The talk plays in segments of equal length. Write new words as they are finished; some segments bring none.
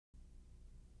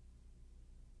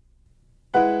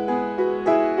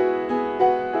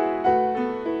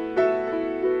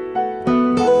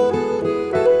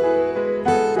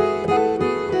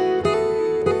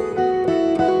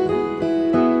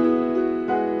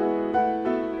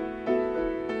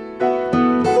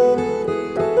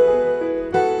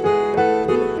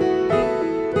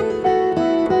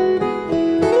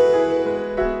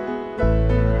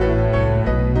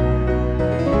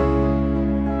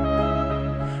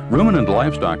Ruminant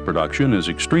livestock production is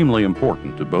extremely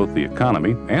important to both the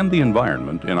economy and the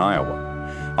environment in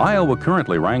Iowa. Iowa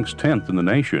currently ranks 10th in the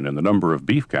nation in the number of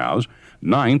beef cows,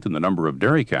 9th in the number of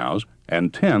dairy cows,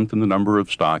 and 10th in the number of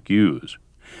stock ewes.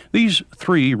 These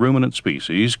three ruminant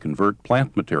species convert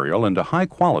plant material into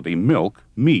high-quality milk,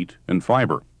 meat, and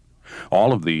fiber.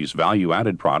 All of these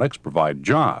value-added products provide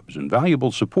jobs and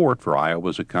valuable support for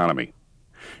Iowa's economy.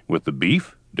 With the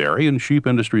beef, dairy, and sheep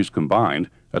industries combined,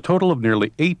 a total of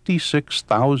nearly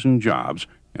 86,000 jobs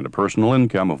and a personal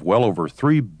income of well over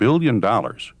 $3 billion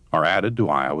are added to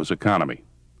Iowa's economy.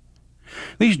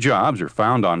 These jobs are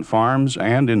found on farms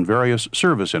and in various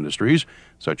service industries,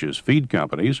 such as feed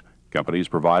companies, companies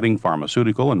providing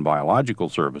pharmaceutical and biological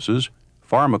services,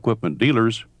 farm equipment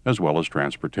dealers, as well as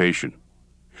transportation.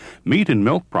 Meat and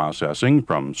milk processing,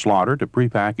 from slaughter to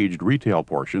prepackaged retail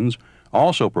portions,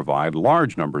 also provide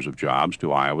large numbers of jobs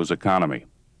to Iowa's economy.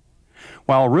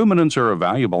 While ruminants are a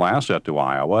valuable asset to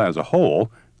Iowa as a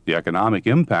whole, the economic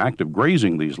impact of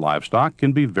grazing these livestock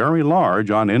can be very large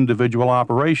on individual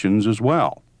operations as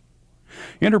well.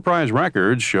 Enterprise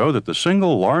records show that the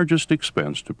single largest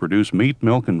expense to produce meat,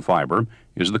 milk, and fiber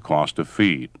is the cost of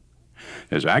feed.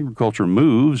 As agriculture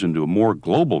moves into a more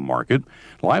global market,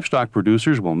 livestock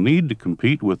producers will need to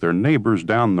compete with their neighbors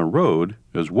down the road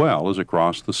as well as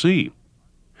across the sea.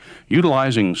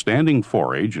 Utilizing standing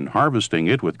forage and harvesting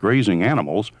it with grazing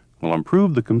animals will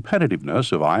improve the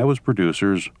competitiveness of Iowa's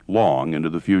producers long into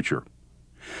the future.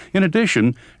 In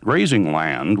addition, grazing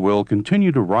land will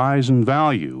continue to rise in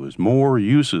value as more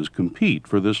uses compete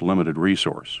for this limited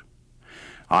resource.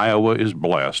 Iowa is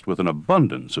blessed with an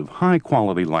abundance of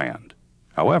high-quality land.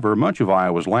 However, much of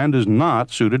Iowa's land is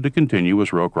not suited to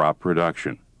continuous row crop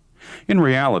production. In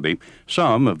reality,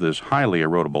 some of this highly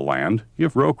erodible land,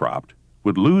 if row cropped,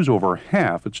 would lose over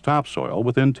half its topsoil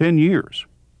within 10 years.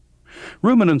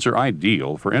 Ruminants are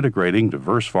ideal for integrating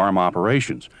diverse farm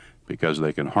operations because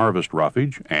they can harvest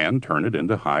roughage and turn it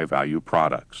into high-value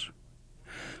products.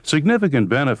 Significant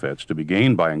benefits to be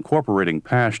gained by incorporating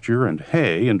pasture and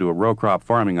hay into a row crop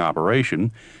farming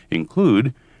operation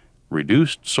include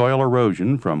reduced soil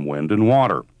erosion from wind and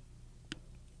water,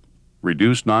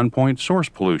 reduced non-point source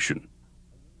pollution,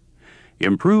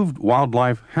 improved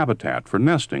wildlife habitat for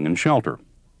nesting and shelter,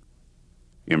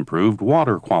 improved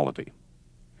water quality,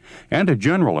 and a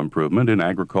general improvement in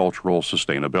agricultural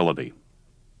sustainability.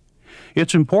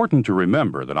 It's important to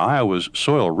remember that Iowa's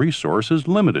soil resource is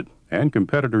limited, and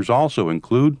competitors also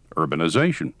include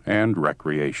urbanization and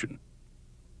recreation.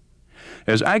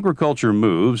 As agriculture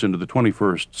moves into the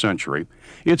 21st century,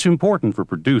 it's important for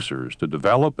producers to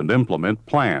develop and implement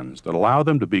plans that allow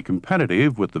them to be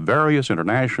competitive with the various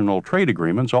international trade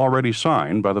agreements already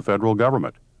signed by the federal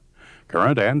government.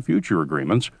 Current and future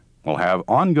agreements will have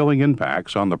ongoing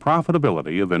impacts on the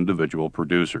profitability of individual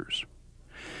producers.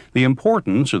 The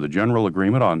importance of the General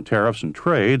Agreement on Tariffs and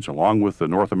Trades, along with the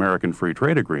North American Free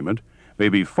Trade Agreement, may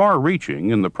be far-reaching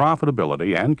in the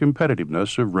profitability and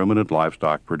competitiveness of ruminant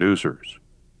livestock producers.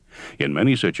 In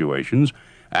many situations,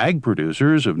 ag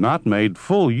producers have not made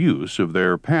full use of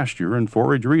their pasture and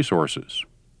forage resources.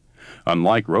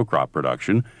 Unlike row crop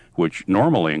production, which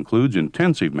normally includes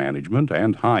intensive management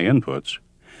and high inputs,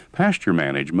 pasture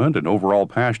management and overall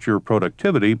pasture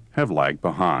productivity have lagged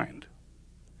behind.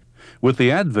 With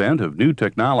the advent of new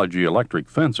technology electric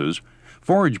fences,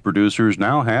 forage producers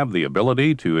now have the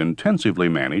ability to intensively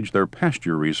manage their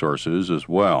pasture resources as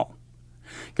well.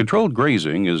 Controlled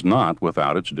grazing is not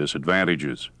without its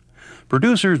disadvantages.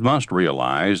 Producers must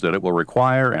realize that it will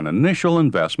require an initial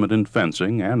investment in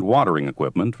fencing and watering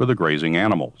equipment for the grazing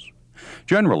animals.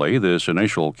 Generally, this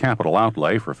initial capital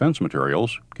outlay for fence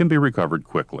materials can be recovered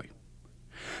quickly.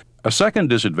 A second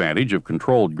disadvantage of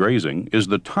controlled grazing is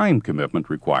the time commitment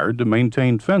required to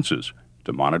maintain fences,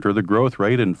 to monitor the growth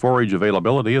rate and forage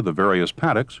availability of the various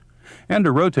paddocks, and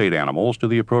to rotate animals to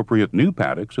the appropriate new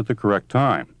paddocks at the correct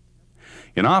time.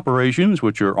 In operations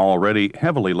which are already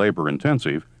heavily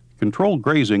labor-intensive, controlled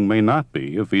grazing may not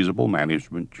be a feasible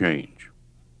management change.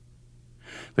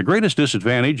 The greatest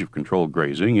disadvantage of controlled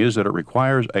grazing is that it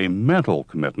requires a mental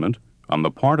commitment on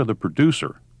the part of the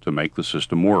producer to make the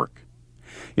system work.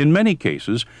 In many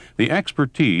cases, the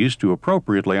expertise to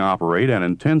appropriately operate an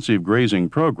intensive grazing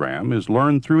program is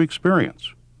learned through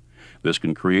experience. This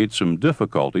can create some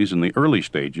difficulties in the early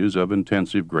stages of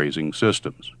intensive grazing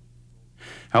systems.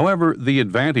 However, the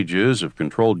advantages of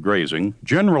controlled grazing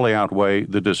generally outweigh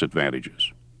the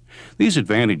disadvantages. These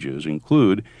advantages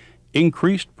include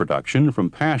increased production from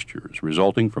pastures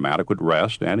resulting from adequate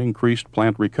rest and increased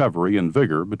plant recovery and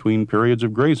vigor between periods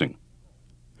of grazing.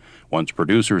 Once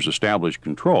producers establish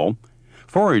control,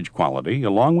 Forage quality,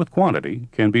 along with quantity,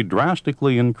 can be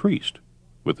drastically increased.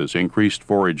 With this increased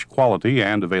forage quality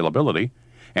and availability,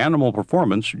 animal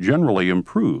performance generally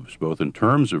improves, both in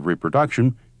terms of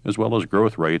reproduction as well as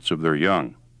growth rates of their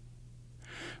young.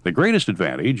 The greatest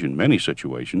advantage in many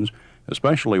situations,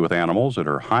 especially with animals that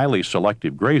are highly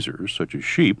selective grazers, such as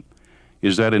sheep,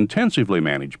 is that intensively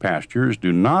managed pastures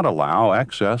do not allow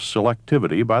excess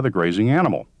selectivity by the grazing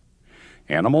animal.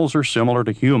 Animals are similar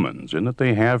to humans in that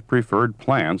they have preferred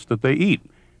plants that they eat,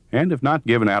 and if not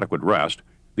given adequate rest,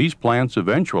 these plants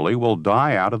eventually will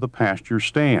die out of the pasture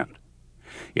stand.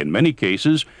 In many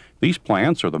cases, these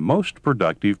plants are the most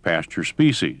productive pasture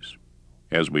species.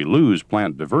 As we lose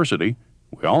plant diversity,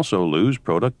 we also lose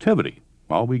productivity,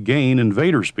 while we gain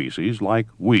invader species like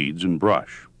weeds and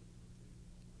brush.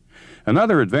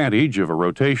 Another advantage of a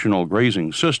rotational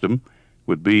grazing system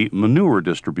would be manure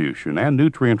distribution and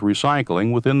nutrient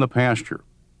recycling within the pasture.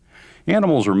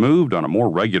 Animals are moved on a more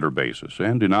regular basis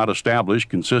and do not establish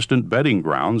consistent bedding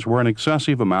grounds where an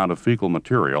excessive amount of fecal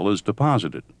material is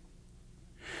deposited.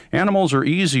 Animals are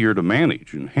easier to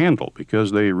manage and handle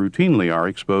because they routinely are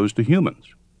exposed to humans.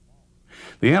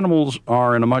 The animals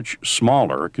are in a much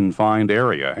smaller, confined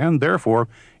area and therefore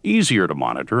easier to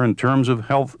monitor in terms of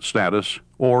health status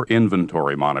or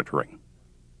inventory monitoring.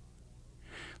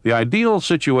 The ideal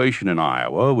situation in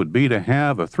Iowa would be to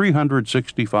have a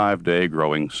 365-day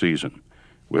growing season.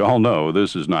 We all know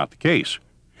this is not the case,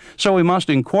 so we must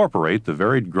incorporate the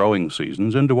varied growing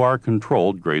seasons into our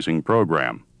controlled grazing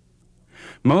program.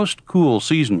 Most cool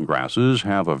season grasses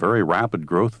have a very rapid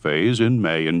growth phase in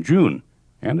May and June,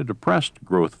 and a depressed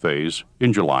growth phase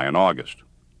in July and August.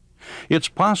 It's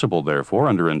possible, therefore,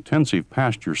 under intensive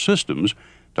pasture systems,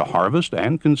 to harvest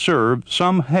and conserve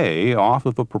some hay off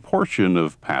of a proportion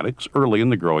of paddocks early in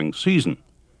the growing season.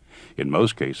 In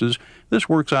most cases, this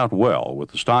works out well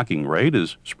with the stocking rate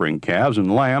as spring calves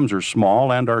and lambs are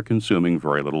small and are consuming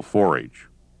very little forage.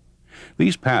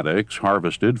 These paddocks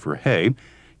harvested for hay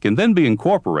can then be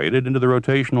incorporated into the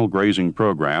rotational grazing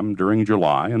program during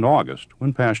July and August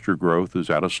when pasture growth is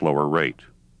at a slower rate.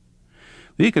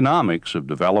 The economics of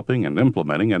developing and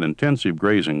implementing an intensive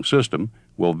grazing system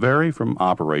will vary from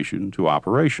operation to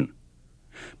operation.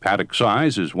 Paddock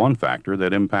size is one factor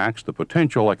that impacts the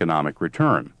potential economic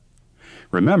return.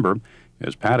 Remember,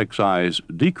 as paddock size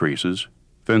decreases,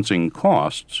 fencing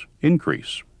costs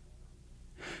increase.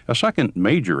 A second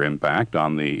major impact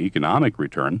on the economic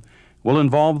return will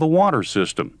involve the water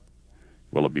system.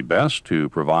 Will it be best to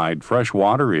provide fresh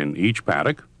water in each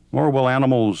paddock, or will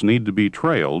animals need to be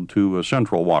trailed to a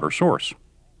central water source?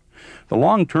 The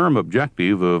long-term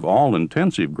objective of all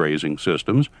intensive grazing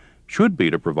systems should be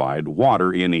to provide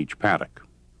water in each paddock.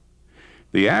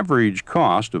 The average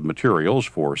cost of materials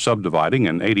for subdividing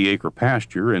an 80-acre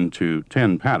pasture into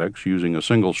 10 paddocks using a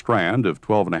single strand of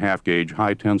 12.5 gauge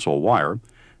high-tensile wire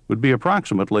would be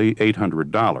approximately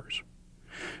 $800.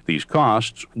 These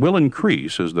costs will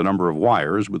increase as the number of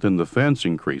wires within the fence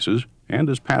increases and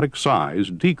as paddock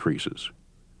size decreases.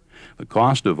 The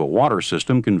cost of a water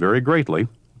system can vary greatly,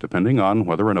 depending on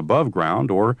whether an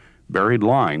above-ground or buried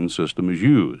line system is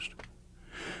used.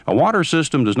 A water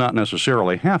system does not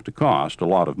necessarily have to cost a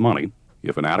lot of money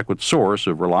if an adequate source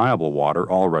of reliable water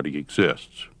already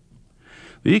exists.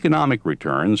 The economic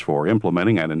returns for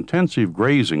implementing an intensive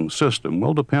grazing system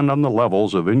will depend on the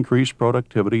levels of increased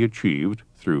productivity achieved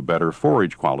through better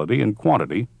forage quality and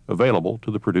quantity available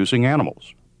to the producing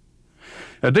animals.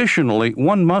 Additionally,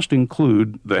 one must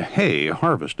include the hay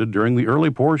harvested during the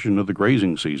early portion of the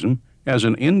grazing season as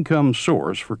an income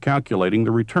source for calculating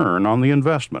the return on the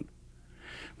investment.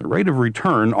 The rate of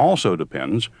return also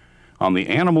depends on the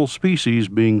animal species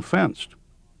being fenced.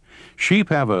 Sheep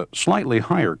have a slightly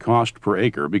higher cost per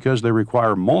acre because they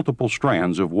require multiple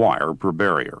strands of wire per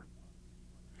barrier.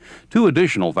 Two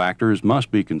additional factors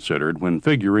must be considered when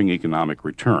figuring economic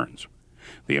returns: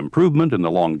 the improvement in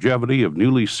the longevity of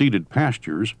newly seeded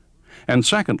pastures, and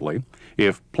secondly,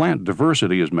 if plant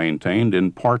diversity is maintained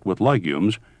in part with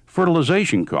legumes,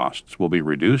 fertilization costs will be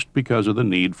reduced because of the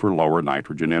need for lower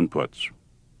nitrogen inputs.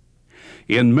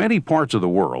 In many parts of the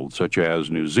world, such as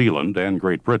New Zealand and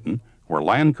Great Britain, where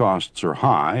land costs are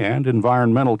high and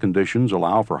environmental conditions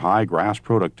allow for high grass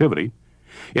productivity,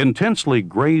 intensely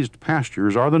grazed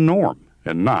pastures are the norm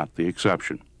and not the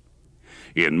exception.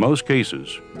 In most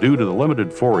cases, due to the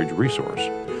limited forage resource,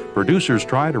 producers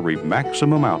try to reap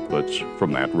maximum outputs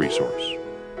from that resource.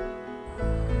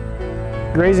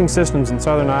 Grazing systems in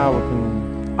southern Iowa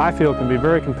I feel can be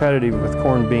very competitive with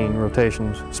corn bean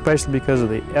rotations, especially because of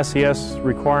the SES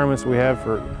requirements we have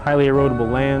for highly erodible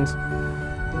lands.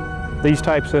 These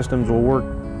type systems will work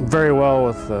very well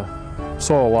with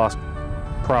soil loss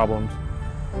problems.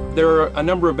 There are a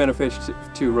number of benefits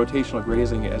to rotational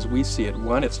grazing as we see it.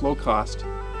 One, it's low cost,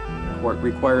 or it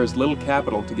requires little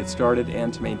capital to get started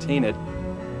and to maintain it.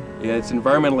 It's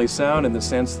environmentally sound in the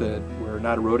sense that we're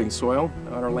not eroding soil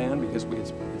on our land because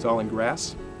it's all in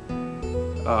grass.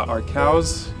 Our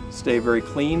cows stay very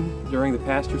clean during the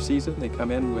pasture season. They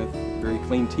come in with very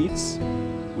clean teats.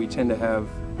 We tend to have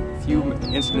few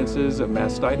incidences of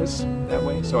mastitis that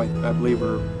way, so I believe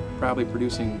we're probably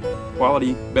producing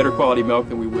better quality milk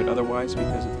than we would otherwise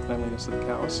because of the cleanliness of the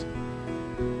cows.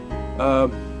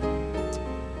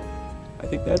 I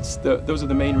think those are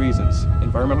the main reasons: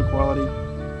 environmental quality,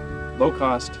 low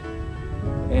cost,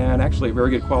 and actually a very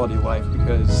good quality of life,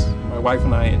 because my wife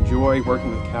and I enjoy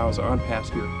working with cows on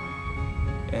pasture,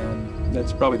 and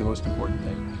that's probably the most important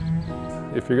thing.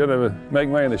 If you're going to make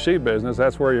money in the sheep business,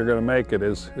 that's where you're going to make it,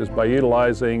 is by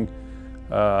utilizing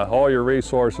all your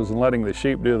resources and letting the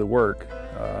sheep do the work.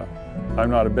 I'm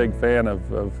not a big fan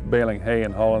of baling hay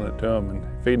and hauling it to them and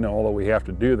feeding them, although we have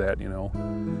to do that, you know.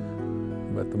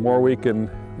 But the more we can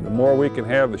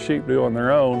have the sheep do on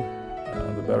their own,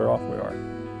 the better off we are.